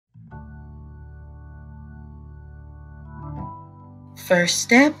First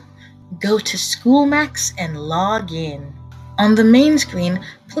step, go to SchoolMax and log in. On the main screen,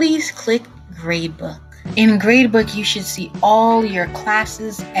 please click Gradebook. In Gradebook, you should see all your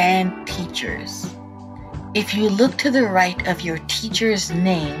classes and teachers. If you look to the right of your teacher's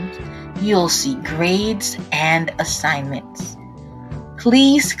name, you'll see grades and assignments.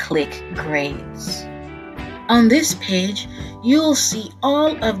 Please click Grades. On this page, you'll see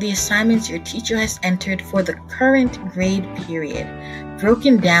all of the assignments your teacher has entered for the current grade period,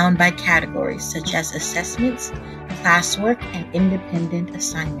 broken down by categories such as assessments, classwork, and independent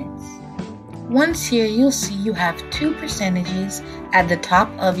assignments. Once here, you'll see you have two percentages at the top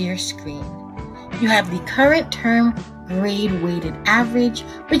of your screen. You have the current term grade weighted average,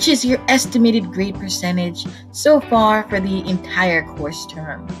 which is your estimated grade percentage so far for the entire course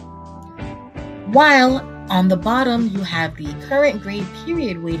term. While on the bottom, you have the current grade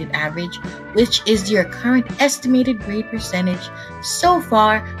period weighted average, which is your current estimated grade percentage so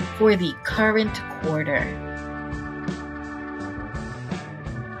far for the current quarter.